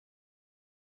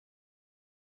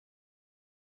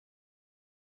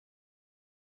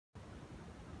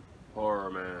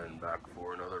Horror Man back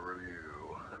for another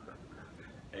review.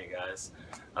 Hey guys,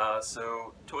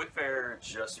 so Toy Fair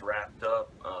just wrapped up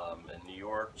in New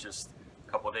York just a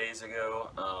couple days ago,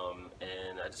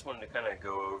 and I just wanted to kind of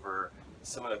go over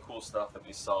some of the cool stuff that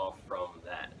we saw from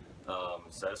that.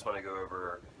 So I just want to go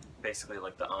over basically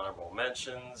like the honorable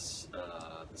mentions,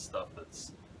 the stuff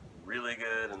that's really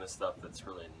good and the stuff that's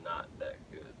really not that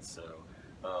good. So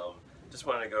just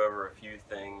wanted to go over a few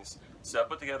things. So I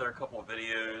put together a couple of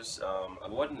videos. I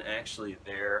wasn't actually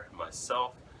there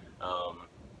myself,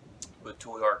 but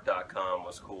toyark.com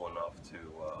was cool enough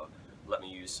to let me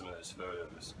use some of those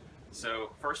photos.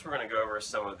 So first we're going to go over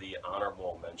some of the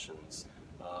honorable mentions,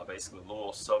 basically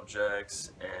little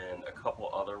subjects and a couple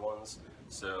other ones.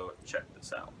 So check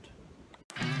this out.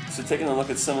 So taking a look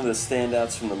at some of the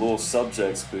standouts from the Little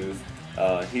Subjects booth,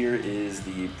 here is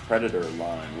the Predator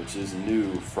line, which is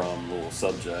new from Little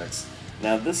Subjects.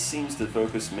 Now this seems to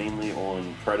focus mainly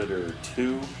on Predator 2.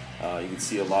 You can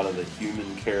see a lot of the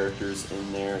human characters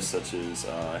in there, such as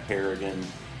Harrigan,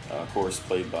 of course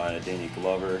played by Danny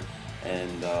Glover,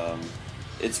 and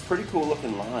it's a pretty cool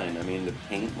looking line. I mean, the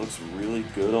paint looks really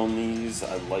good on these.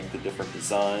 I like the different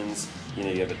designs. You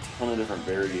know, you have a ton of different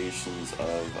variations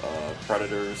of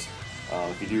Predators.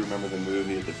 If you do remember the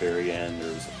movie, at the very end,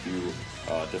 there was a few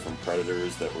different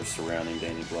Predators that were surrounding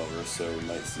Danny Glover, so we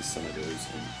might see some of those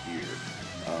in here.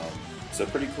 So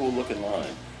pretty cool looking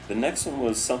line. The next one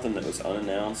was something that was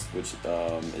unannounced, which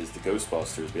is the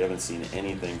Ghostbusters. We haven't seen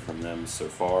anything from them so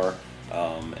far.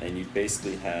 And you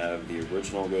basically have the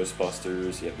original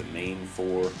Ghostbusters, you have the main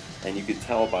four, and you could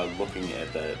tell by looking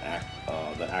at the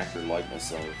actor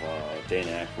likeness of Dan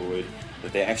Aykroyd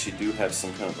that they actually do have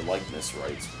some kind of likeness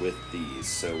rights with these.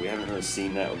 So we haven't really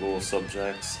seen that with Little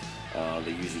Subjects.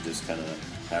 They usually just kind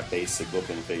of have basic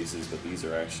looking faces, but these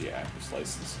are actually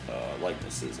actors'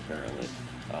 likenesses apparently.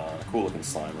 Cool looking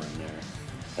Slimer in there.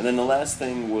 And then the last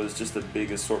thing was just a big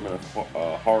assortment of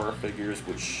horror figures,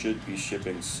 which should be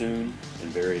shipping soon in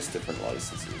various different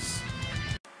licenses.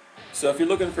 So if you're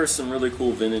looking for some really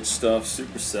cool vintage stuff,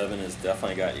 Super 7 has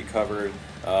definitely got you covered.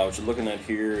 What you're looking at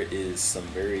here is some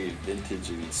very vintage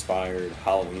inspired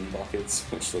Halloween buckets,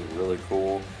 which look really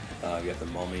cool. You got the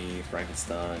Mummy,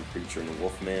 Frankenstein, Creature, and the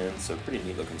Wolfman, so pretty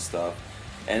neat looking stuff.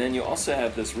 And then you also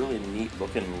have this really neat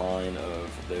looking line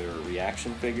of their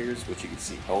reaction figures, which you can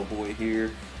see Hellboy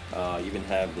here. You even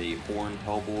have the Horned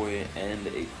Hellboy and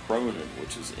a Cronin,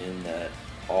 which is in that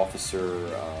officer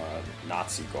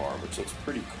Nazi garb, which looks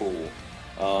pretty cool.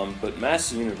 But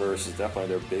Master Universe is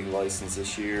definitely their big license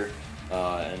this year,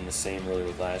 and the same really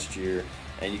with last year.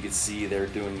 And you can see they're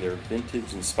doing their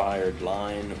vintage inspired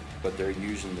line, but they're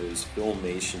using those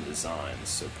Filmation designs,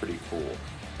 so pretty cool.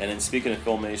 And then speaking of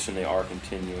Filmation, they are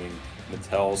continuing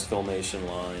Mattel's Filmation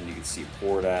line. You can see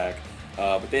Pordak,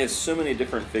 but they have so many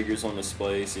different figures on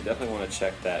display, so you definitely want to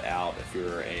check that out if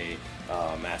you're a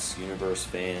Master Universe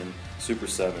fan. Super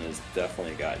 7 has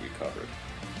definitely got you covered.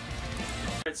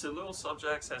 Alright, so Little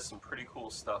Subjects has some pretty cool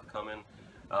stuff coming.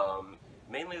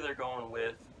 Mainly they're going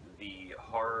with the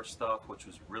horror stuff, which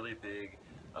was really big.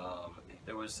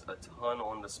 There was a ton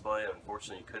on display, and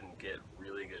unfortunately you couldn't get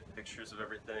really good pictures of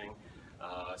everything.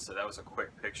 So that was a quick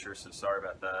picture, so sorry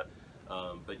about that.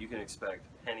 But you can expect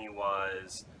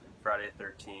Pennywise, Friday the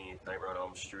 13th, Nightmare on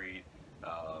Elm Street,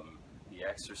 The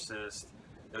Exorcist.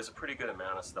 There's a pretty good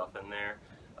amount of stuff in there.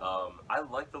 I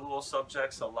like the Little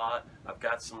Subjects a lot. I've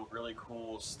got some really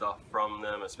cool stuff from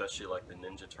them, especially like the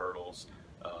Ninja Turtles,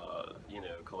 you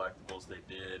know, collectibles they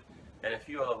did, and a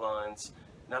few other lines.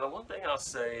 Now the one thing I'll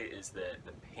say is that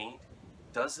the paint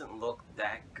doesn't look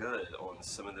that good on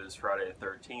some of those Friday the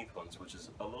 13th ones, which is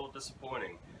a little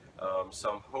disappointing.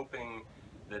 So I'm hoping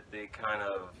that they kind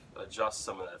of adjust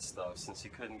some of that stuff. Since you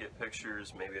couldn't get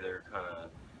pictures, maybe they're kind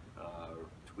of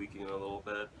tweaking it a little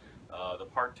bit. The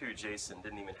Part 2 Jason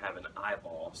didn't even have an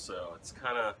eyeball, so it's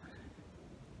kind of,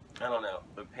 I don't know,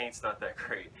 the paint's not that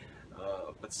great.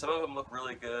 But some of them look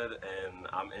really good, and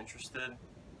I'm interested.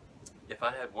 If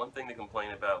I had one thing to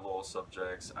complain about Little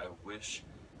Subjects, I wish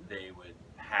they would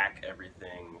pack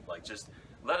everything, like just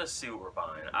let us see what we're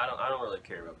buying. I don't really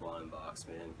care about blind box,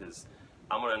 man, because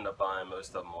I'm gonna end up buying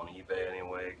most of them on eBay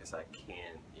anyway, because I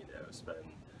can't, you know, spend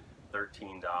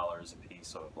 $13 a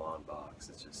piece on a blind box.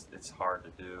 It's hard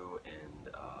to do,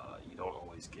 and you don't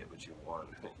always get what you want.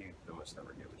 You pretty much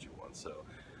never get what you want. So,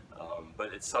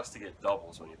 but it sucks to get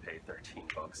doubles when you pay 13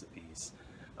 bucks a piece.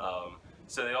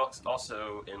 So they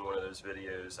also, in one of those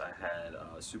videos, I had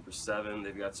Super 7.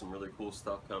 They've got some really cool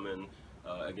stuff coming.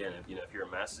 Again, if you're a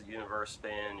Master Universe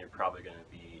fan, you're probably going to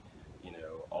be, you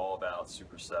know, all about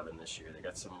Super 7 this year. They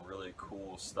got some really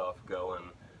cool stuff going.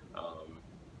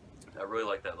 I really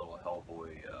like that little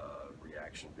Hellboy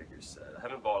reaction figure set. I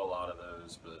haven't bought a lot of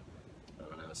those, but I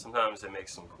don't know. Sometimes they make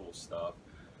some cool stuff.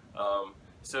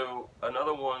 So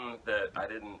another one that I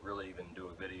didn't really even do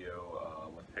a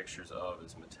video with pictures of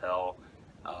is Mattel.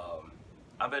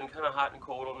 I've been kind of hot and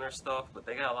cold on their stuff, but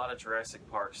they got a lot of Jurassic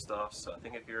Park stuff, so I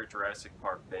think if you're a Jurassic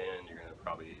Park fan, you're going to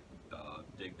probably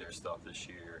dig their stuff this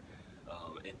year.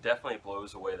 It definitely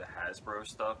blows away the Hasbro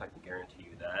stuff, I can guarantee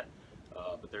you that.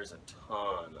 But there's a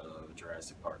ton of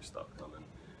Jurassic Park stuff coming.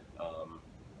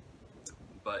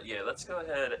 But yeah, let's go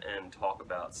ahead and talk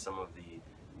about some of the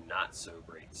not so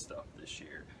great stuff this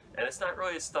year. And it's not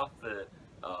really stuff that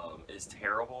is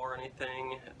terrible or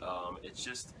anything. It's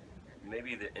just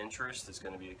maybe the interest is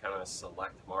going to be kind of a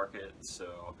select market.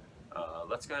 So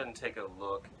let's go ahead and take a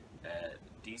look at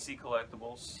DC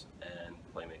Collectibles and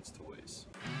Playmates Toys.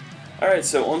 Alright,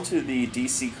 so onto the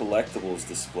DC Collectibles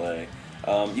display.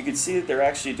 You can see that they're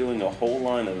actually doing a whole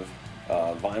line of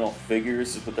vinyl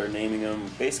figures, is what they're naming them,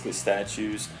 basically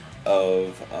statues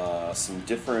of some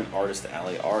different Artist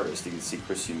Alley artists. You can see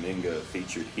Chris Uminga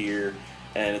featured here,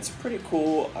 and it's a pretty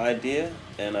cool idea,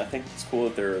 and I think it's cool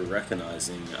that they're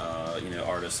recognizing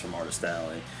artists from Artist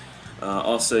Alley.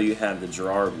 Also, you have the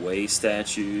Gerard Way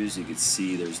statues. You can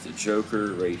see there's the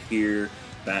Joker right here,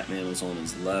 Batman was on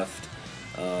his left,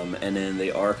 and then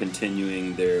they are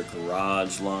continuing their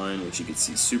Garage line, which you can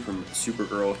see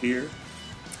Supergirl here.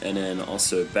 And then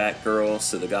also Batgirl.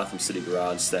 So the Gotham City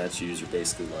Garage statues are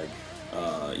basically like,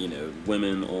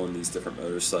 women on these different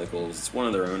motorcycles. It's one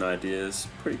of their own ideas.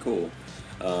 Pretty cool.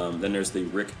 Then there's the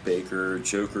Rick Baker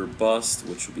Joker bust,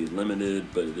 which will be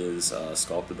limited, but it is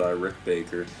sculpted by Rick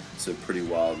Baker, so pretty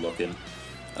wild looking.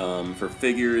 For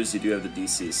figures, you do have the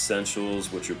DC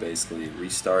Essentials, which are basically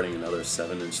restarting another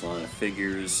 7-inch line of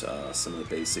figures, some of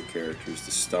the basic characters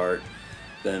to start.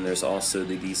 Then there's also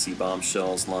the DC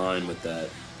Bombshells line with that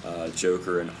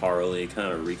Joker and Harley,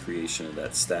 kind of a recreation of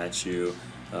that statue.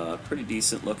 Pretty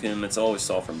decent looking. It's always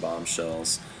saw from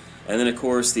Bombshells. And then of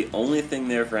course the only thing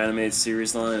there for animated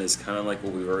series line is kind of like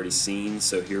what we've already seen.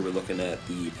 So here we're looking at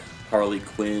the Harley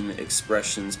Quinn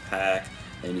Expressions pack,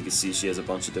 and you can see she has a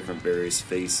bunch of different various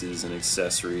faces and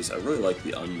accessories. I really like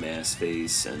the unmasked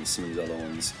face and some of these other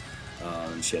ones.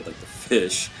 And she had like the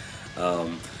fish.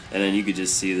 And then you could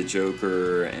just see the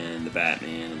Joker and the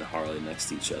Batman and the Harley next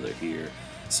to each other here.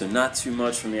 So not too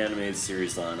much from the animated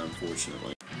series line,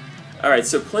 unfortunately. Alright,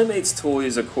 so Playmates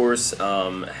Toys, of course,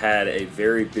 had a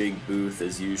very big booth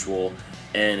as usual,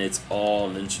 and it's all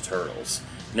Ninja Turtles.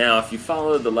 Now, if you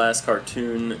followed the last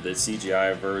cartoon, the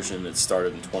CGI version that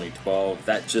started in 2012,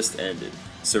 that just ended.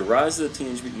 So Rise of the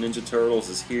Teenage Mutant Ninja Turtles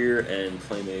is here, and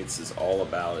Playmates is all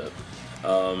about it.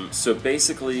 So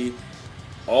basically,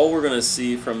 all we're going to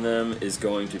see from them is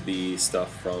going to be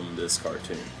stuff from this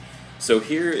cartoon. So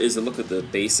here is a look at the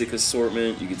basic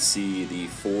assortment. You can see the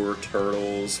 4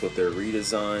 turtles with their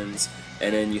redesigns,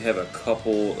 and then you have a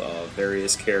couple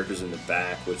various characters in the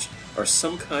back, which are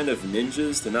some kind of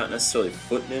ninjas. They're not necessarily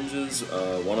foot ninjas.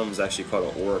 One of them is actually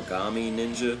called an origami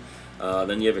ninja.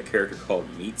 Then you have a character called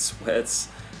Meat Sweats,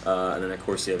 and then of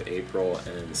course you have April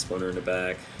and Splinter in the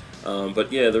back.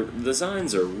 But yeah, the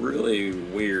designs are really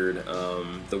weird.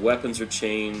 The weapons are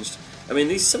changed. I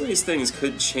mean, some of these things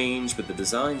could change, but the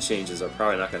design changes are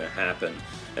probably not going to happen.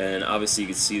 And obviously you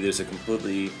can see there's a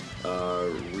completely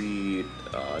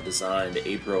redesigned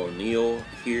April O'Neil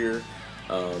here.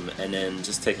 And then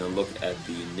just taking a look at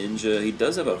the ninja, he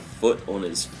does have a foot on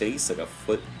his face, like a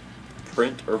foot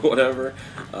print or whatever.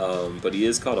 But he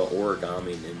is called an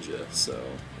origami ninja, so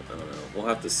I don't know. We'll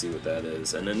have to see what that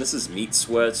is. And then this is Meat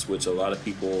Sweats, which a lot of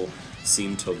people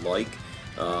seem to like.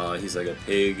 He's like a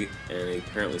pig, and he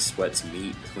apparently sweats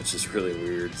meat, which is really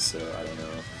weird, so I don't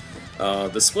know.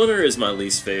 The Splinter is my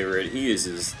least favorite. He is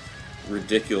just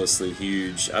ridiculously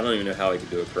huge. I don't even know how he could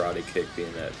do a karate kick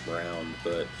being that round,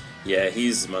 but yeah,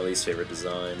 he's my least favorite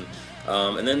design.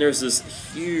 And then there's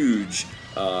this huge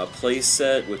play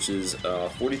set, which is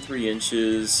 43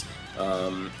 inches,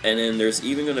 and then there's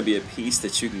even going to be a piece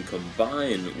that you can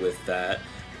combine with that.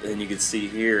 And you can see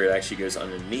here it actually goes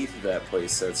underneath that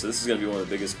playset, so this is going to be one of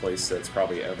the biggest playsets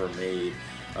probably ever made.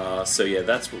 So yeah,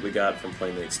 that's what we got from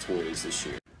Playmates Toys this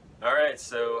year. Alright,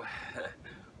 so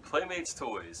Playmates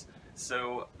Toys.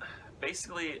 So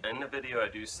basically in the video I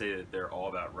do say that they're all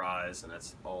about Rise, and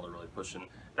that's all they're really pushing.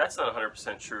 That's not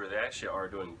 100% true. They actually are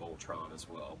doing Voltron as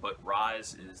well, but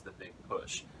Rise is the big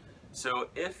push. So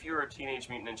if you're a Teenage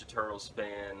Mutant Ninja Turtles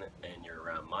fan and you're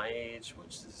around my age,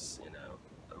 which is,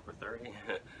 over 30,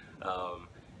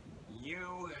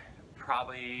 you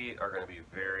probably are going to be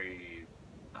very,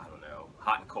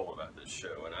 hot and cold about this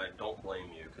show, and I don't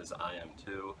blame you, because I am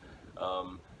too.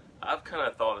 I've kind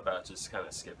of thought about just kind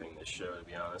of skipping this show, to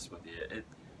be honest with you.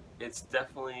 It's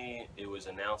definitely, it was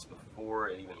announced before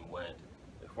it even went,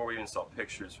 before we even saw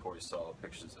pictures, before we saw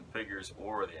pictures of figures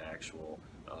or the actual,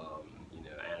 you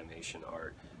know, animation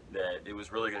art, that it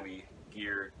was really going to be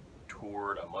geared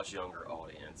toward a much younger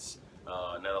audience.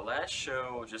 Now the last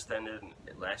show just ended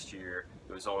last year.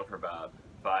 It was on for about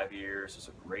 5 years. It was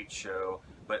a great show,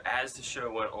 but as the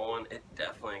show went on, it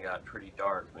definitely got pretty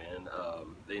dark, man.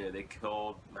 They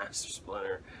killed Master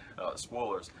Splinter.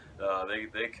 Spoilers.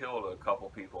 They killed a couple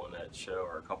people in that show,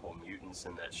 or a couple mutants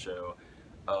in that show.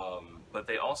 But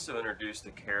they also introduced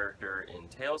a character in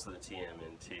Tales of the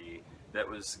TMNT that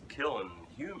was killing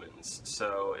humans.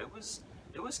 So it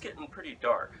was getting pretty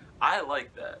dark. I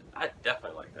like that. I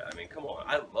definitely like that. I mean, come on,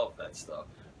 I love that stuff.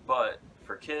 But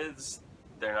for kids,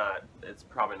 they're not. It's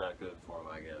probably not good for them,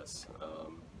 I guess.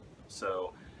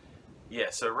 So yeah,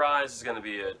 so Rise is going to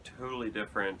be a totally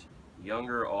different,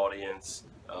 younger audience.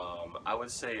 I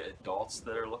would say adults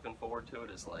that are looking forward to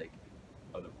it is like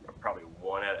probably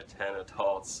 1 out of 10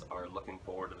 adults are looking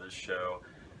forward to this show.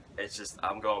 It's just,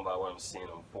 I'm going by what I'm seeing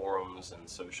on forums and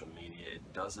social media.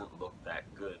 It doesn't look that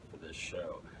good for this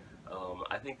show.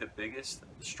 I think the biggest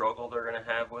struggle they're going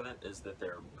to have with it is that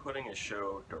they're putting a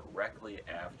show directly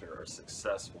after a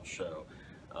successful show.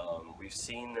 We've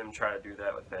seen them try to do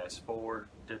that with Fast Forward,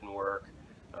 didn't work.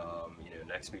 You know,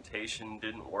 Next Mutation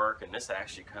didn't work, and this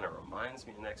actually kind of reminds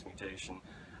me of Next Mutation.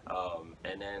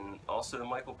 And then also the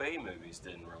Michael Bay movies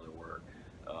didn't really work.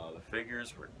 The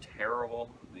figures were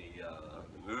terrible. The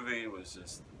movie was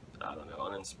just, I don't know,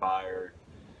 uninspired.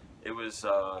 It was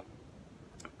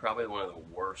probably one of the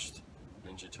worst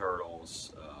Ninja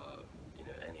Turtles, you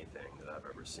know, anything that I've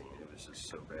ever seen. It was just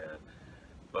so bad.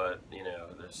 But you know,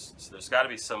 there's got to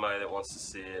be somebody that wants to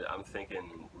see it. I'm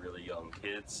thinking really young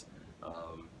kids.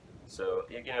 So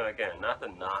you know, again, not to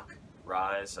knock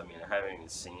Rise. I mean, I haven't even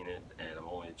seen it, and I'm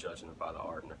only judging it by the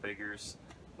art and the figures.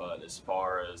 But as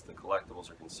far as the collectibles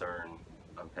are concerned,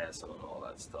 I'm passing on all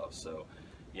that stuff. So,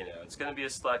 you know, it's going to be a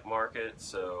select market.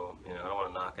 So, you know, I don't want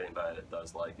to knock anybody that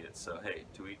does like it. So, hey,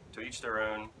 to each their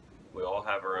own. We all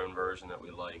have our own version that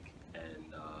we like,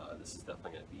 and this is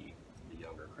definitely going to be the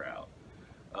younger crowd.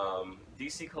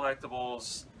 DC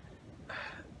Collectibles,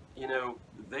 you know,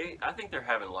 I think they're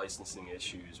having licensing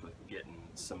issues with getting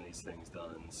some of these things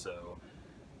done. So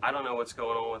I don't know what's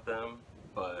going on with them,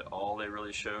 but all they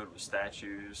really showed was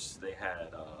statues. They had,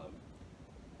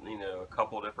 you know, a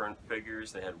couple different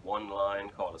figures. They had one line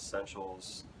called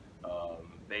Essentials.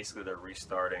 Basically, they're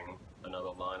restarting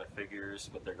another line of figures,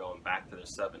 but they're going back to their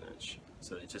 7-inch.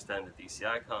 So they just ended DC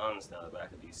Icons, now they're back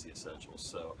at DC Essentials.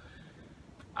 So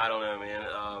I don't know,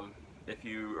 man. If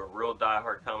you're a real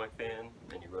die-hard comic fan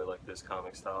and you really like those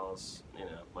comic styles, you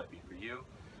know, it might be for you.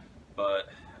 But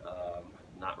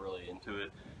not really into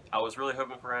it. I was really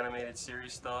hoping for animated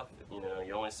series stuff. You know,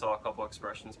 you only saw a couple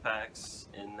expressions packs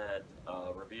in that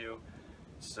review,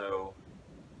 so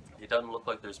it doesn't look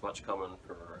like there's much coming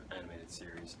for animated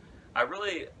series. I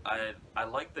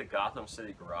like the Gotham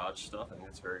City Garage stuff. I think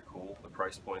it's very cool. The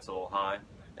price point's a little high,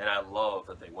 and I love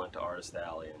that they went to Artist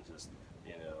Alley and just,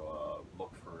 you know,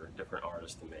 look for different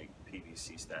artists to make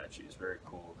PVC statues. Very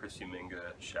cool. Chris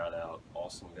Uminga, shout out,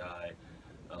 awesome guy.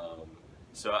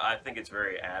 So I think it's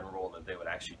very admirable that they would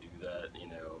actually do that. You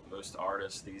know, most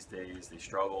artists these days, they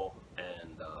struggle,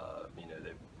 and you know,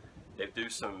 they do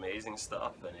some amazing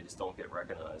stuff, and they just don't get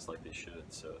recognized like they should.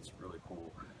 So it's really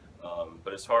cool.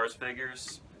 But as far as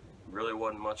figures, really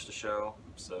wasn't much to show.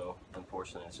 So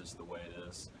unfortunately, it's just the way it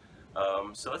is.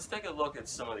 So let's take a look at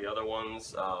some of the other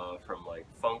ones from like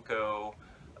Funko,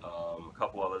 a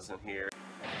couple others in here.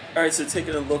 Alright, so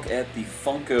taking a look at the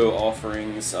Funko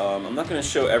offerings, I'm not going to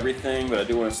show everything, but I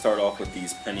do want to start off with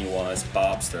these Pennywise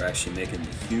Pops. They're actually making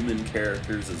the human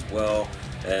characters as well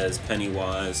as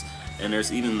Pennywise, and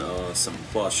there's even some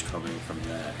plush coming from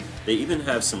that. They even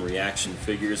have some reaction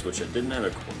figures, which I didn't have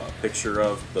a picture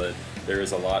of, but there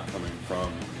is a lot coming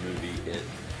from the movie It.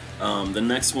 The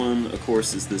next one, of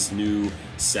course, is this new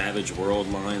Savage World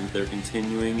line that they're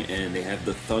continuing, and they have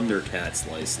the Thundercats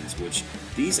license, which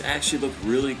these actually look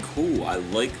really cool. I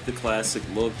like the classic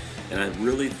look, and I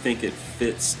really think it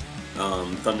fits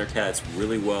Thundercats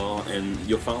really well, and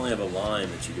you'll finally have a line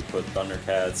that you could put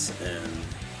Thundercats and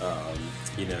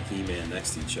you know, He-Man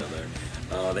next to each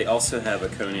other. They also have a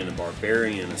Conan the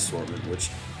Barbarian assortment, which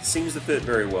seems to fit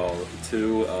very well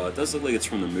too. It does look like it's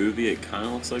from the movie. It kind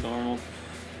of looks like Arnold.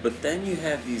 But then you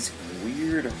have these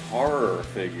weird horror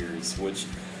figures, which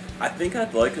I think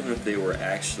I'd like them if they were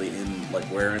actually in,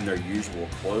 like, wearing their usual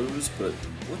clothes, but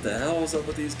what the hell is up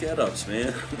with these get-ups,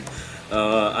 man?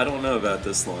 I don't know about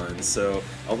this line. So,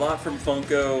 a lot from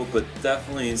Funko, but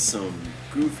definitely some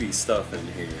goofy stuff in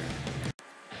here.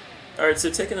 Alright,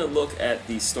 so taking a look at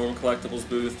the Storm Collectibles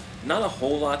booth, not a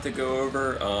whole lot to go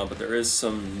over, but there is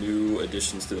some new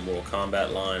additions to the Mortal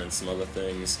Kombat line and some other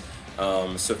things.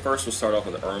 So first we'll start off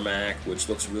with Ermac, which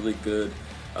looks really good.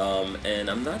 And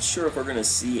I'm not sure if we're going to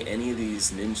see any of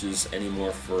these ninjas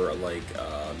anymore for like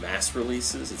mass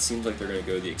releases. It seems like they're going to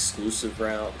go the exclusive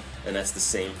route, and that's the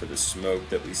same for the Smoke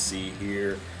that we see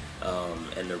here,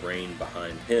 and the Rain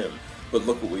behind him. But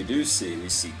look what we do see. We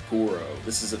see Goro.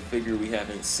 This is a figure we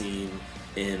haven't seen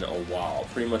in a while,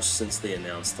 pretty much since they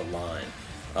announced the line.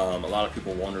 A lot of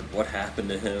people wondered what happened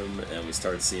to him, and we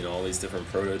started seeing all these different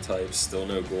prototypes. Still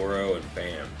no Goro, and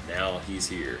bam, now he's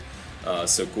here.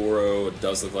 So Goro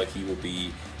does look like he will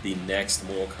be the next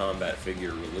Mortal Kombat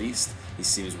figure released. He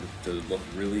seems to look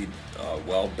really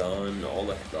well done. All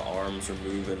the arms are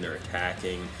moving, they're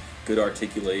attacking, good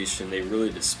articulation. They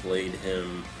really displayed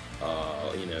him,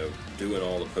 you know, doing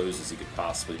all the poses he could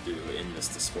possibly do in this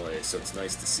display. So it's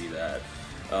nice to see that.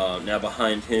 Now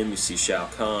behind him you see Shao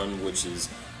Kahn, which is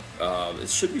it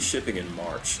should be shipping in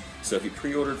March. So if you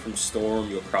pre-ordered from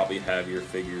Storm, you'll probably have your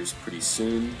figures pretty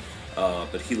soon.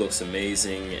 But he looks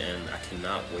amazing, and I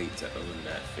cannot wait to own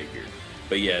that figure.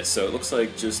 But yeah, so it looks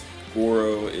like just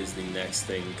Goro is the next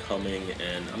thing coming,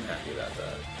 and I'm happy about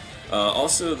that.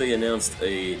 Also, they announced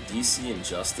a DC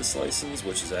Injustice license,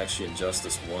 which is actually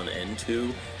Injustice 1 and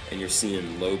 2, and you're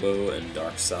seeing Lobo and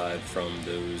Darkseid from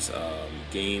those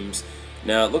games.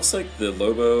 Now, it looks like the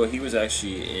Lobo, he was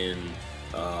actually in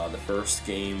the first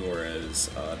game, whereas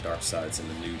Darkseid's in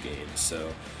the new game, so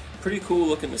pretty cool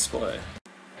looking display.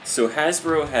 So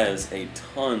Hasbro has a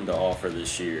ton to offer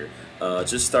this year.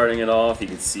 Just starting it off, you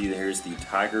can see there's the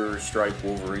Tiger Stripe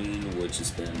Wolverine, which has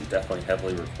been definitely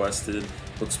heavily requested.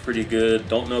 Looks pretty good.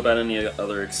 Don't know about any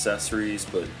other accessories,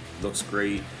 but looks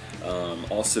great.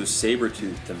 Also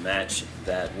Sabretooth to match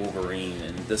that Wolverine,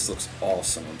 and this looks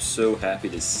awesome. I'm so happy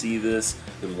to see this.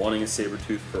 Been wanting a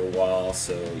Sabretooth for a while,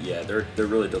 so yeah, they're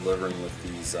really delivering with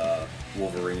these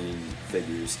Wolverine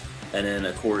figures. And then,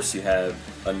 of course, you have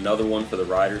another one for the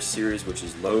Riders series, which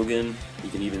is Logan. You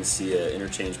can even see an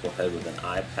interchangeable head with an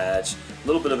eye patch. A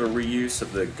little bit of a reuse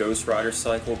of the Ghost Rider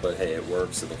cycle, but hey, it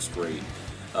works. It looks great.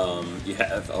 You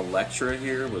have Elektra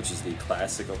here, which is the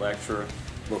classic Elektra.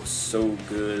 Looks so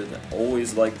good.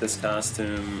 Always liked this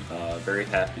costume. Very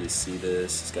happy to see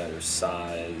this. It's got her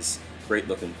size. Great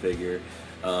looking figure.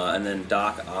 And then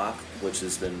Doc Ock, which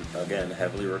has been, again,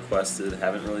 heavily requested.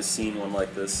 Haven't really seen one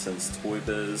like this since Toy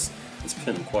Biz. It's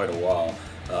been quite a while.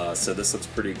 So this looks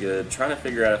pretty good. Trying to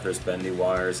figure out if there's bendy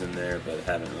wires in there, but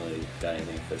haven't really got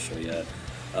anything official yet.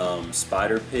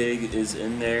 Spider Pig is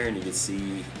in there, and you can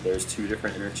see there's two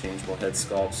different interchangeable head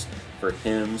sculpts for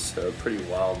him, so pretty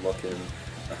wild looking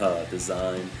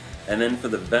design. And then for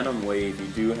the Venom Wave, you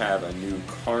do have a new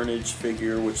Carnage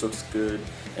figure, which looks good,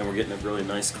 and we're getting a really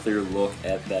nice clear look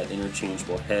at that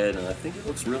interchangeable head, and I think it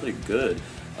looks really good.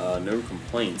 No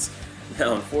complaints.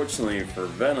 Now, unfortunately for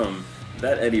Venom,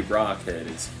 that Eddie Brock head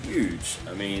is huge.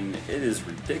 I mean, it is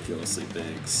ridiculously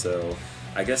big, so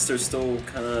I guess they're still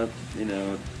kind of, you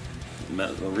know,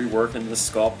 reworking the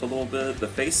sculpt a little bit. The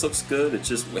face looks good, it's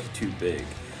just way too big.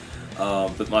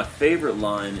 But my favorite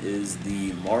line is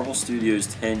the Marvel Studios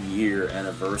 10-year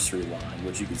anniversary line,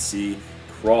 which you can see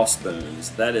Crossbones.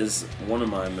 That is one of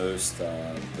my most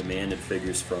demanded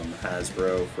figures from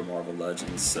Hasbro for Marvel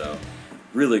Legends, so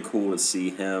really cool to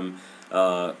see him.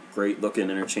 Great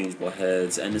looking interchangeable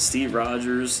heads, and the Steve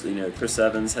Rogers, you know, Chris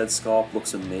Evans head sculpt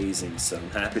looks amazing, so I'm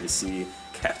happy to see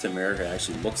Captain America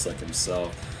actually looks like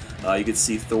himself. You can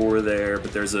see Thor there,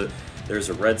 but there's a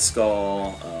Red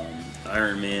Skull,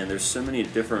 Iron Man. There's so many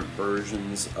different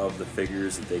versions of the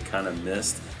figures that they kind of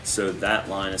missed, so that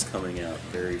line is coming out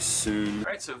very soon.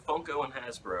 Alright, so Funko and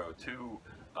Hasbro, two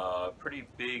pretty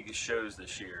big shows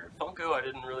this year. Funko I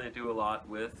didn't really do a lot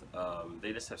with.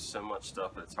 They just have so much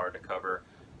stuff that it's hard to cover,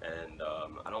 and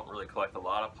I don't really collect a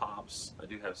lot of pops. I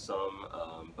do have some,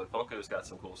 but Funko's got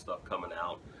some cool stuff coming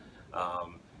out.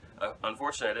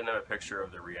 Unfortunately, I didn't have a picture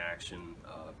of the Reaction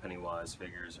Pennywise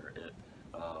figures or It.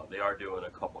 They are doing a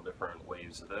couple different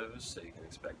waves of those, so you can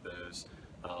expect those.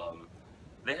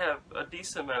 They have a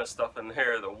decent amount of stuff in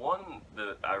there. The one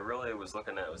that I really was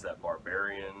looking at was that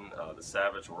Barbarian, the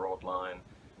Savage World line.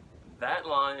 That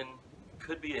line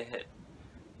could be a hit,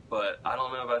 but I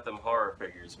don't know about them horror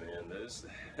figures, man.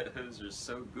 Those are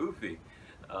so goofy.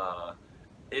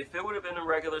 if it would have been a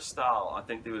regular style, I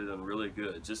think they would have done really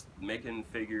good. Just making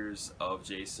figures of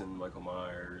Jason, Michael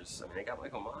Myers. I mean, they got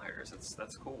Michael Myers.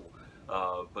 That's cool.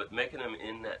 But making them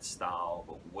in that style,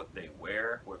 but what they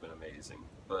wear would have been amazing.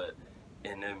 But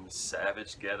in them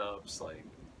savage get-ups, like,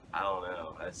 I don't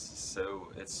know. It's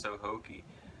so hokey.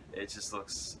 It just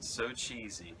looks so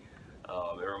cheesy.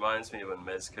 It reminds me of when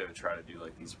MEZCO tried to do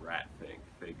like these rat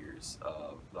figures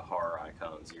of the horror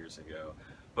icons years ago.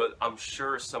 But I'm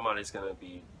sure somebody's gonna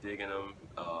be digging them.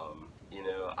 You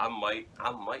know, I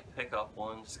might pick up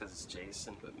one just because it's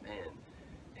Jason. But man,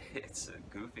 it's the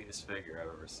goofiest figure I've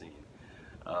ever seen.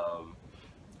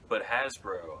 But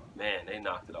Hasbro, man, they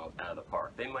knocked it all out of the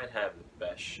park. They might have the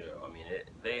best show. I mean,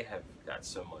 they have got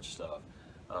so much stuff.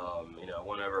 You know, I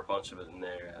went over a bunch of it in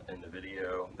there in the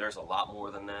video. There's a lot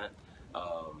more than that.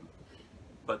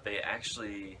 But they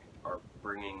actually are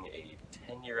bringing a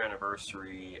 10-year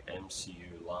anniversary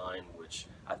MCU line, which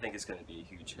I think is going to be a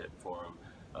huge hit for them.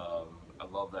 I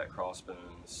love that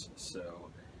Crossbones,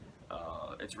 so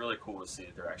it's really cool to see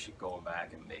that they're actually going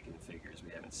back and making figures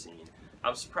we haven't seen.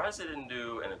 I'm surprised they didn't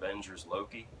do an Avengers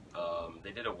Loki.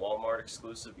 They did a Walmart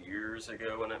exclusive years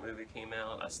ago when that movie came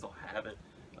out. I still have it.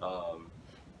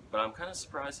 But I'm kind of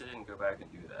surprised they didn't go back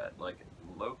and do that. Like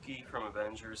Loki from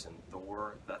Avengers and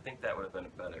Thor, I think that would have been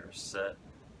a better set,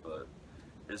 but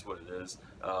it is what it is.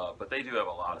 But they do have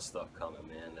a lot of stuff coming,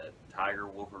 man. That Tiger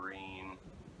Wolverine,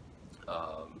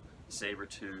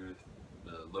 Sabretooth,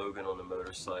 the Logan on the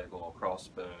motorcycle,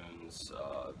 Crossbones.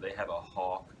 They have a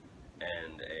Hawk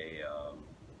and a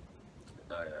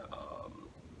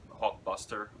Hawk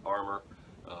Buster armor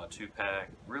 2-pack.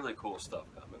 Really cool stuff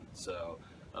coming. So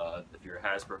if you're a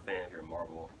Hasbro fan, if you're a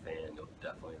Marvel fan, you'll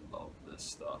definitely love this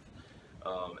stuff.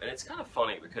 And it's kind of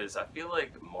funny because I feel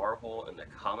like Marvel in the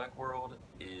comic world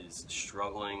is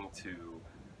struggling to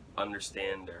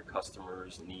understand their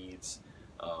customers' needs.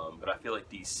 But I feel like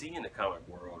DC in the comic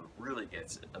world really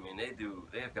gets it. I mean,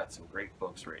 they have got some great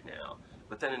books right now.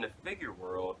 But then in the figure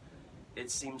world, it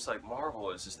seems like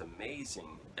Marvel is just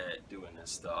amazing at doing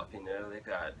this stuff. You know, they've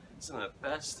got some of the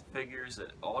best figures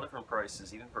at all different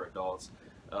prices, even for adults.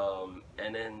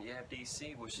 And then you have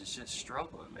DC, which is just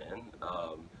struggling, man.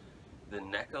 The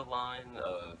NECA line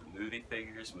of movie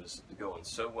figures was going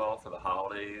so well for the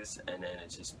holidays, and then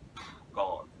it's just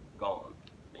gone.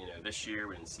 You know, this year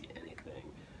we didn't see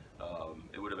anything.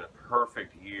 It would have been a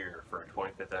perfect year for a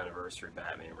 25th anniversary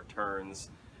Batman Returns.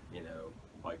 You know,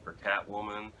 like for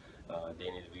Catwoman,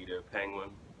 Danny DeVito Penguin.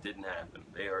 Didn't happen.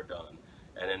 They are done.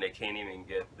 And then they can't even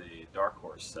get the Dark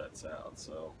Horse sets out.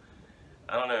 So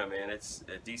I don't know, man. It's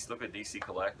DC. Look at DC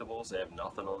Collectibles. They have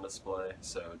nothing on display.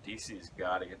 So DC's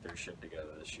got to get their shit together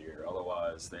this year.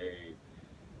 Otherwise,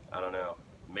 I don't know.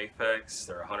 Mayfex,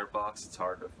 they're $100. It's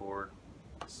hard to afford.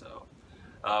 So,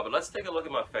 but let's take a look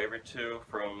at my favorite two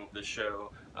from the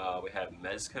show. We have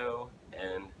MEZCO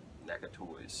and NECA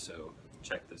Toys. So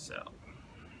check this out.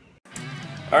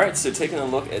 Alright, so taking a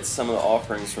look at some of the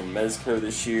offerings from MEZCO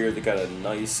this year, they got a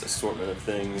nice assortment of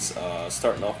things,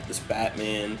 starting off with this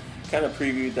Batman. Kind of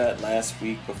previewed that last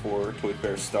week before Toy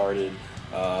Fair started,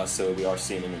 so we are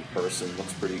seeing him in person.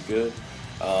 Looks pretty good.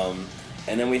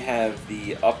 And then we have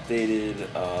the updated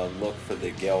look for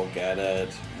the Gal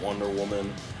Gadot Wonder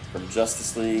Woman from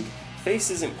Justice League. Face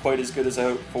isn't quite as good as I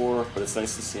hoped for, but it's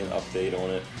nice to see an update on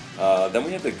it. Then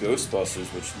we have the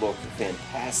Ghostbusters, which look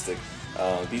fantastic.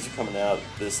 These are coming out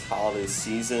this holiday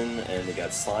season, and they got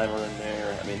Slimer in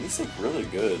there. I mean, these look really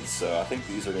good, so I think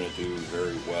these are going to do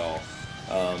very well.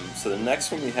 So the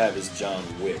next one we have is John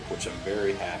Wick, which I'm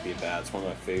very happy about. It's one of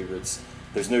my favorites.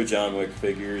 There's no John Wick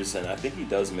figures, and I think he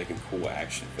does make a cool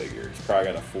action figure. He's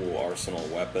probably got a full arsenal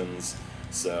of weapons,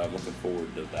 so I'm looking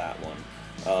forward to that one.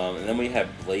 And then we have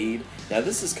Blade. Now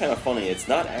this is kind of funny, it's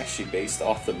not actually based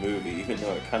off the movie, even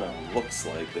though it kind of looks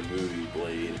like the movie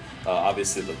Blade.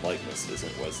 Obviously the likeness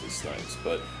isn't Wesley Snipes,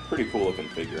 but pretty cool looking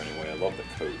figure anyway. I love the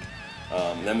coat.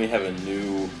 Then we have a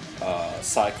new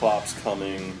Cyclops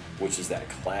coming, which is that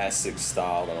classic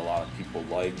style that a lot of people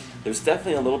like. There's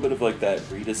definitely a little bit of like that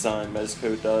redesign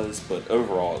MEZCO does, but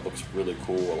overall it looks really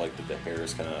cool. I like that the hair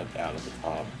is kind of out at the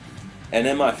top. And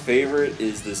then my favorite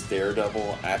is this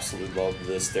Daredevil. Absolutely love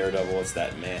this Daredevil. It's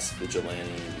that masked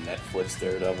vigilante Netflix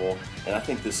Daredevil, and I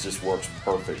think this just works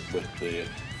perfect with the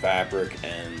fabric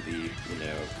and the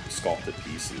sculpted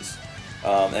pieces.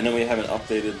 And then we have an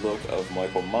updated look of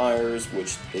Michael Myers,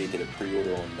 which they did a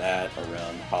pre-order on that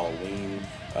around Halloween.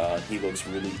 He looks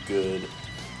really good.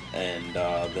 And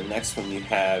the next one you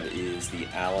have is the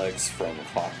Alex from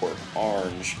Clockwork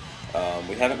Orange.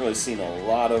 We haven't really seen a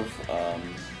lot of...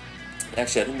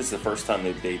 Actually, I think this is the first time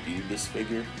they've debuted this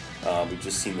figure. We've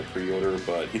just seen the pre-order,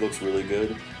 but he looks really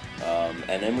good.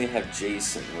 And then we have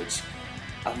Jason, which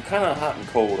I'm kind of hot and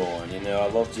cold on. You know, I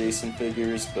love Jason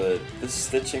figures, but this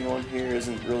stitching on here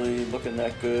isn't really looking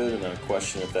that good, and I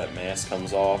question if that mask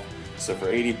comes off. So for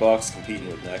 80 bucks competing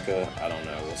with NECA, I don't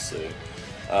know, we'll see.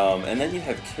 And then you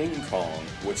have King Kong,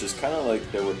 which is kind of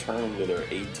like the return to their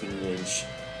 18-inch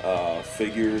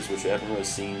figures, which I haven't really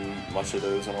seen much of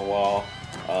those in a while.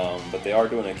 But they are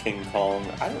doing a King Kong.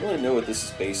 I don't really know what this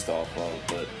is based off of,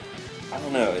 but I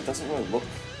don't know. It doesn't really look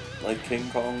like King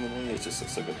Kong to me. It just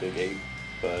looks like a big ape.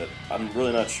 But I'm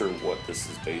really not sure what this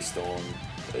is based on.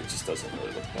 It just doesn't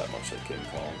really look that much like King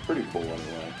Kong. Pretty cool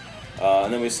anyway.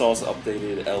 And then we saw some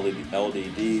updated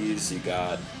LEDs. You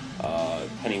got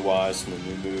Pennywise from the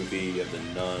new movie, you have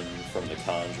the Nun from The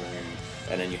Conjuring,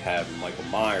 and then you have Michael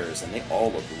Myers, and they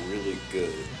all look really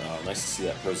good. Nice to see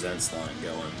that Presents line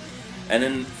going. And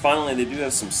then finally, they do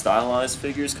have some stylized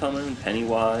figures coming.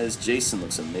 Pennywise, Jason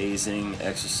looks amazing,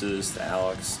 Exorcist,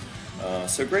 Alex.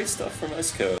 So great stuff from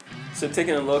MEZCO. So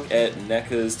taking a look at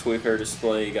NECA's Toy Fair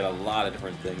display, you got a lot of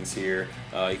different things here.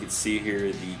 You can see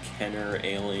here the Kenner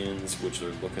aliens, which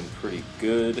are looking pretty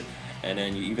good. And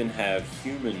then you even have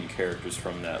human characters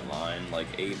from that line, like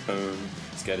Apone.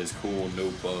 He's got his cool No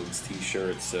Bugs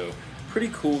t-shirt, so pretty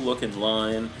cool looking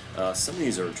line. Some of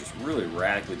these are just really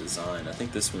radically designed. I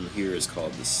think this one here is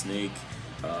called the Snake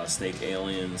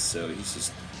Aliens, so he's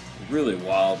just really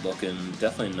wild looking.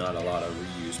 Definitely not a lot of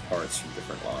reused parts from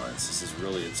different lines. This is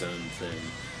really its own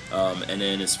thing. And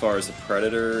then as far as the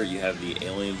Predator, you have the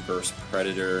Alien vs.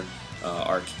 Predator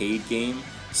arcade game.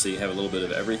 So you have a little bit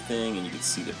of everything, and you can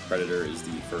see the Predator is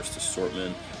the first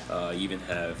assortment. You even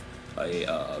have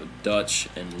a Dutch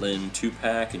and Lynn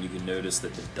 2-pack, and you can notice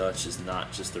that the Dutch is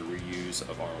not just a reuse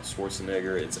of Arnold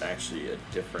Schwarzenegger, it's actually a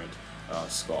different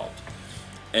sculpt.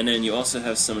 And then you also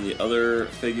have some of the other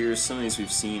figures. Some of these we've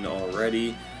seen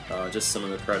already, just some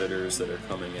of the Predators that are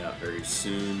coming out very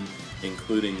soon,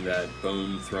 including that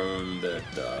Bone Throne that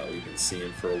we've been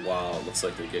seeing for a while. It looks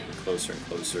like they're getting closer and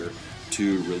closer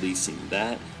to releasing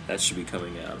that. That should be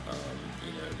coming out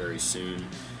very soon.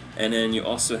 And then you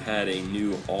also had a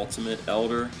new Ultimate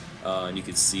Elder, and you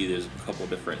can see there's a couple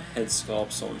different head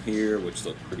sculpts on here which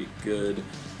look pretty good.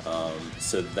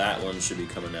 So that one should be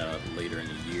coming out later in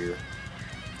the year.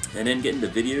 And then getting to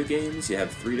video games, you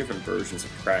have 3 different versions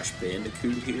of Crash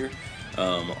Bandicoot here.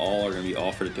 All are going to be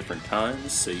offered at different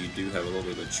times, so you do have a little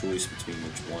bit of a choice between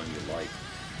which one you like.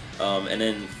 And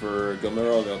then for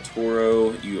Guillermo del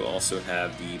Toro, you also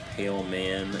have the Pale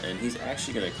Man, and he's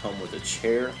actually going to come with a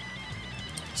chair,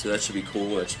 so that should be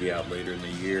cool. That should be out later in the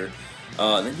year.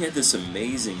 And then you had this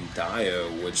amazing Dio,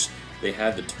 which they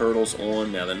have the Turtles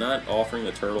on. Now they're not offering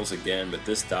the Turtles again, but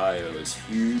this Dio is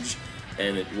huge,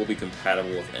 and it will be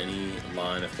compatible with any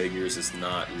line of figures. It's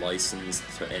not licensed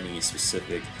to any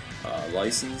specific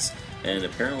license, and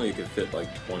apparently it could fit like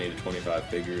 20 to 25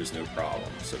 figures, no problem,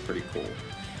 so pretty cool.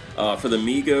 For the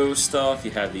Mego stuff,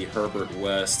 you have the Herbert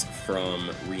West from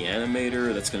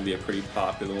Reanimator. That's going to be a pretty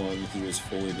popular one. He was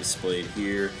fully displayed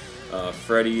here.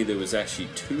 Freddy, there was actually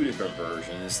 2 different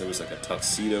versions. There was like a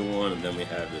tuxedo one, and then we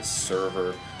have this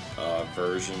server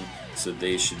version, so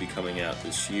they should be coming out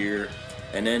this year.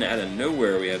 And then out of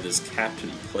nowhere, we have this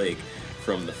Captain Plague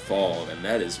from The Fog, and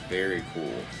that is very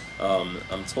cool.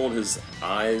 I'm told his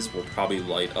eyes will probably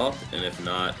light up, and if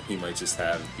not, he might just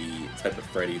have the type of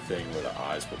Freddy thing where the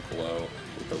eyes will glow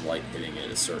with the light hitting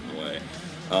it a certain way.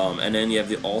 And then you have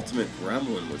the Ultimate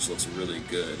Gremlin, which looks really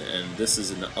good, and this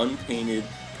is an unpainted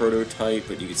prototype,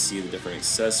 but you can see the different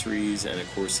accessories, and of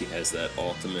course he has that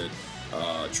ultimate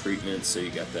treatment, so you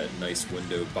got that nice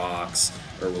window box,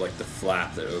 or like the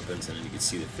flap that opens, and then you can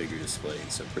see the figure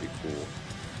displayed, so pretty cool.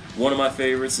 One of my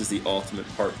favorites is the Ultimate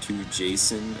Part 2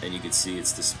 Jason, and you can see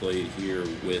it's displayed here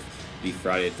with the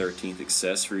Friday the 13th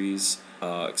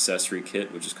accessory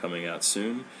kit, which is coming out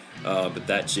soon. But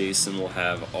that Jason will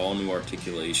have all new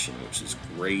articulation, which is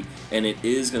great, and it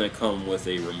is going to come with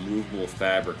a removable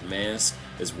fabric mask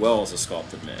as well as a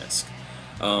sculpted mask.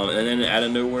 And then out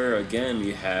of nowhere, again,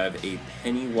 we have a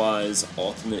Pennywise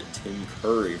Ultimate Tim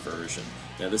Curry version.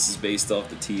 Now this is based off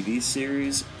the TV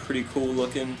series, pretty cool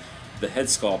looking. The head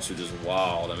sculpts are just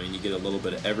wild. I mean, you get a little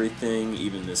bit of everything,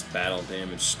 even this battle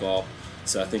damage sculpt,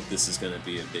 so I think this is going to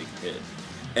be a big hit.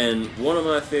 And one of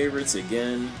my favorites,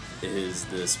 again, is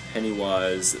this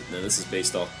Pennywise. Now this is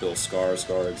based off Bill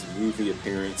Skarsgård's movie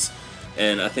appearance,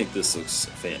 and I think this looks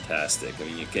fantastic. I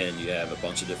mean, again, you have a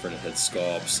bunch of different head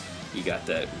sculpts. You got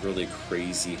that really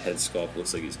crazy head sculpt,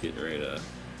 looks like he's getting ready to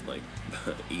like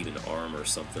eat an arm or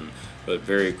something, but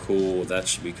very cool. That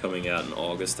should be coming out in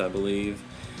August, I believe.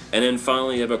 And then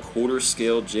finally you have a quarter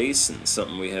scale Jason,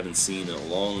 something we haven't seen in a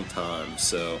long time,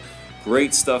 so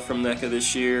Great stuff from NECA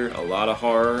this year, a lot of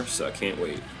horror, so I can't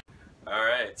wait.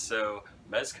 Alright, so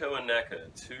MEZCO and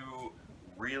NECA, two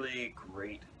really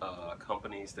great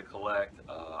companies to collect.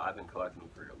 I've been collecting them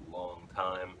for a long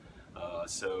time,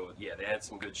 so yeah, they had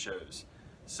some good shows.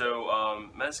 So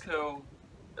MEZCO,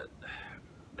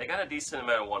 they got a decent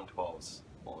amount of 112s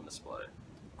on display.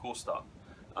 Cool stuff.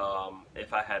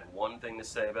 If I had one thing to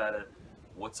say about it,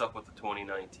 what's up with the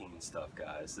 2019 stuff,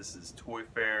 guys? This is Toy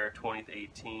Fair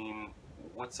 2018.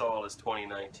 What's all this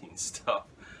 2019 stuff?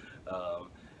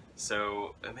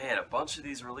 So, man, a bunch of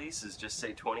these releases just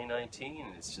say 2019,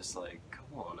 and it's just like,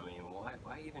 come on, I mean, why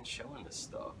even showing this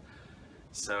stuff?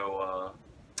 So,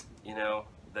 you know,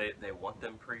 they want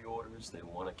them pre-orders, they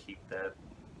want to keep that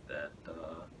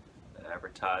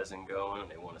advertising going,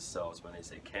 they want to sell as many as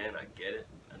they can. I get it,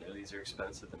 I know these are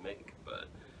expensive to make, but,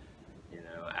 you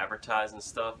know, advertising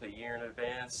stuff a year in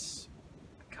advance,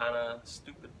 kind of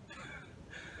stupid.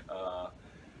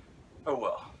 Oh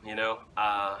well, you know,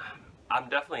 I'm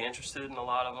definitely interested in a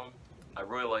lot of them. I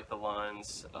really like the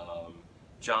lines.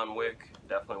 John Wick,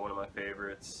 definitely one of my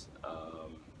favorites.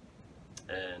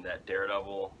 And that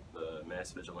Daredevil, the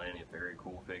Masked Vigilante, a very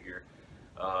cool figure.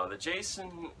 The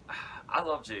Jason, I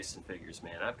love Jason figures,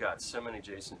 man. I've got so many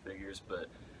Jason figures, but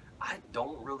I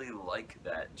don't really like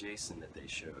that Jason that they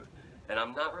showed. And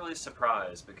I'm not really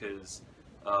surprised because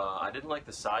I didn't like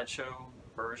the Sideshow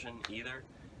version either.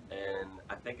 And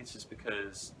I think it's just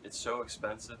because it's so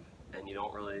expensive and you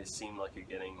don't really seem like you're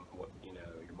getting what, you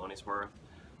know, your money's worth.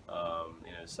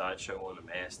 You know, Sideshow one, the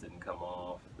mask didn't come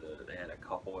off. They had a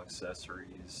couple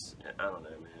accessories. I don't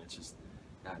know, man. It's just,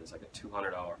 God, it's like a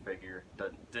 $200 figure.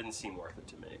 Didn't seem worth it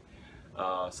to me.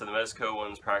 So the MEZCO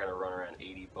one's probably gonna run around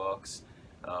 80 bucks.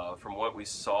 From what we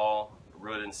saw,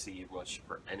 really didn't see much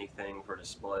for anything for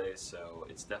display. So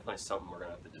it's definitely something we're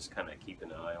gonna have to just kind of keep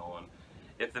an eye on.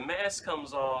 If the mask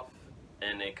comes off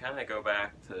and they kind of go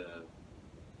back to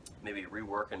maybe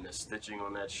reworking the stitching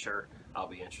on that shirt, I'll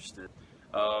be interested.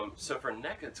 So for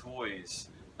NECA toys,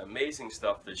 amazing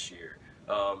stuff this year.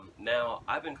 Now,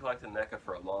 I've been collecting NECA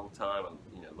for a long time.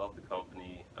 I love the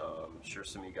company. I'm sure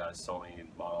some of you guys saw me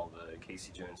model the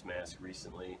Casey Jones mask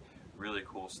recently. Really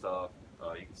cool stuff.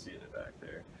 You can see it in the back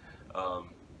there.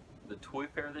 The Toy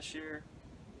Fair this year,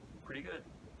 pretty good.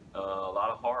 A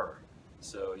lot of horror.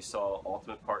 So you saw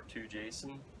Ultimate Part 2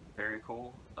 Jason, very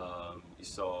cool. You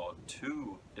saw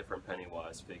two different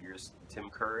Pennywise figures,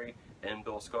 Tim Curry and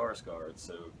Bill Skarsgård,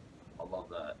 so I love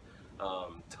that.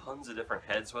 Tons of different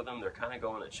heads with them. They're kind of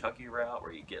going a Chucky route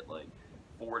where you get like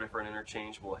 4 different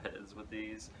interchangeable heads with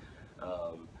these.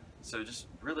 So just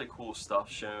really cool stuff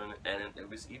shown, and it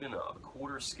was even a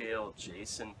quarter scale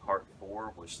Jason Part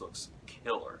 4, which looks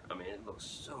killer. I mean, it looks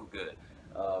so good.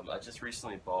 I just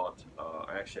recently bought,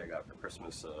 actually I got for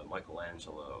Christmas,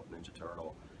 Michelangelo Ninja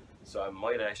Turtle. So I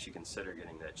might actually consider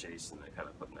getting that Jason to kind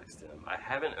of put next to him. I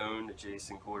haven't owned a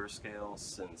Jason quarter scale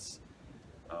since,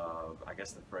 I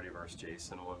guess the Freddy vs.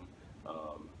 Jason one.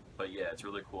 But yeah, it's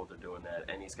really cool they're doing that,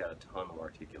 and he's got a ton of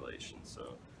articulation,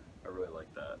 so I really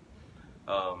like that.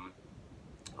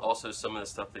 Also, some of the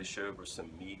stuff they showed were some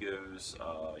Migos,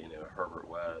 you know, Herbert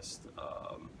West.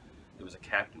 There was a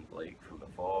Captain Blake from The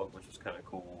Fog, which was kind of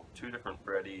cool. 2 different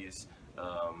Freddys.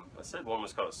 I said one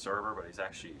was called a server, but he's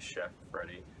actually Chef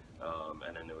Freddy.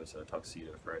 And then there was a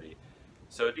Tuxedo Freddy.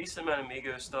 So a decent amount of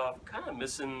Migos stuff. Kind of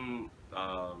missing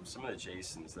some of the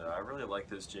Jasons, though. I really like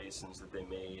those Jasons that they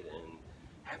made, and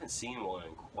haven't seen one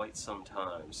in quite some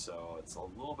time. So it's a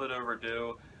little bit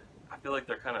overdue. I feel like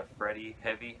they're kind of Freddy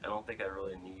heavy. I don't think I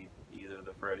really need either of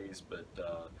the Freddys, but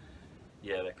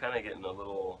yeah, they're kind of getting a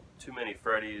little too many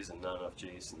Freddys and not enough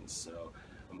Jasons. So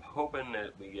I'm hoping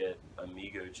that we get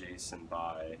Amigo Jason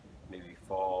by maybe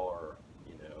fall or,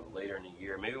 you know, later in the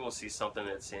year. Maybe we'll see something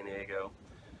at San Diego.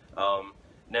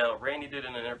 Now, Randy did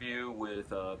an interview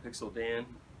with Pixel Dan,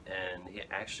 and he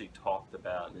actually talked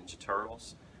about Ninja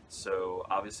Turtles. So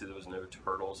obviously there was no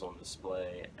Turtles on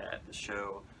display at the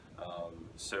show.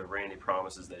 So Randy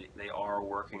promises that they are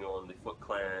working on the Foot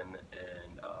Clan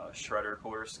and Shredder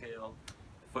quarter scale.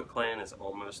 The Foot Clan is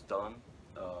almost done.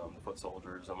 The Foot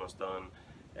Soldier is almost done,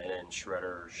 and then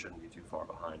Shredder shouldn't be too far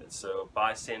behind it. So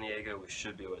by San Diego, we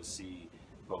should be able to see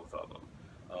both of them.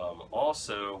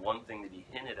 Also, one thing that he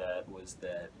hinted at was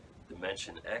that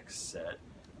Dimension X set,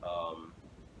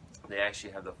 they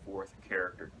actually have the 4th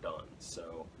character done.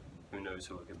 So who knows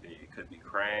who it could be? It could be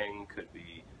Krang, could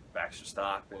be Baxter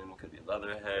Stockman, could be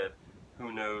Leatherhead,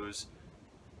 who knows.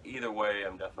 Either way,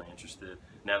 I'm definitely interested.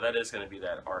 Now that is going to be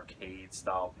that arcade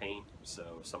style paint,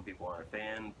 so some people aren't a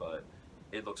fan, but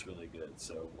it looks really good,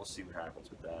 so we'll see what happens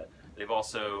with that. They've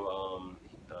also,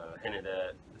 hinted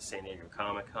at the San Diego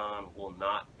Comic-Con will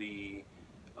not be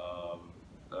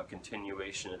a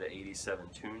continuation of the 87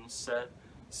 Tunes set,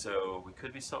 so we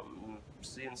could be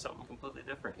seeing something completely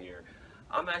different here.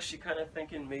 I'm actually kind of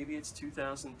thinking maybe it's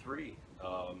 2003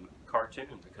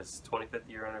 cartoon, because it's 25th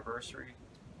year anniversary.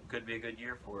 Could be a good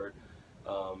year for it.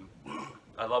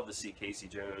 I love to see Casey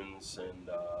Jones and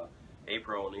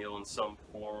April O'Neil in some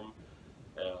form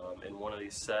in one of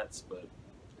these sets, but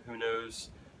who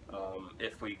knows?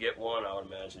 If we get one, I would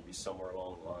imagine it'd be somewhere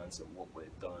along the lines of what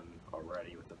we've done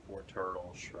already with the 4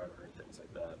 Turtles, Shredder, and things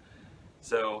like that.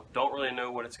 So, don't really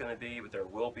know what it's going to be, but there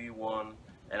will be one.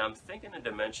 And I'm thinking the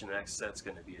Dimension X set's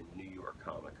going to be a New York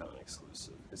Comic-Con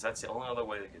exclusive, because that's the only other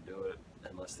way they could do it,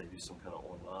 unless they do some kind of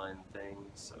online thing,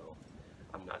 so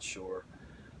I'm not sure.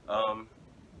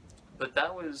 But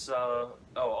that was, oh,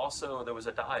 also there was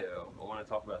a Dio. I want to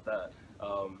talk about that.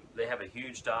 They have a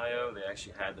huge Dio. They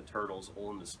actually had the Turtles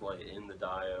on display in the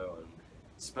Dio, and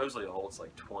supposedly it holds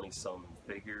like 20-some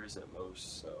figures at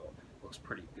most, so it looks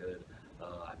pretty good.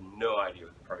 I have no idea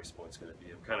what the price point's going to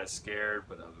be. I'm kind of scared,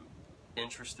 but I'm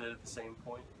interested at the same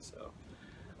point.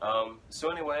 So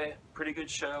anyway, pretty good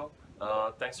show.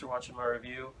 Thanks for watching my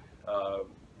review.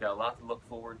 Got a lot to look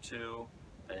forward to,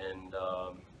 and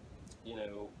you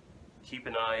know, keep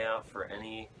an eye out for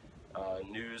any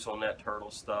news on that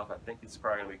turtle stuff. I think it's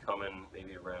probably going to be coming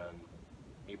maybe around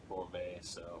April or May,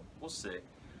 so we'll see.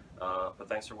 But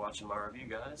thanks for watching my review,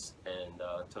 guys, and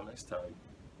until next time.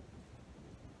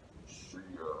 See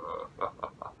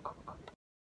ya.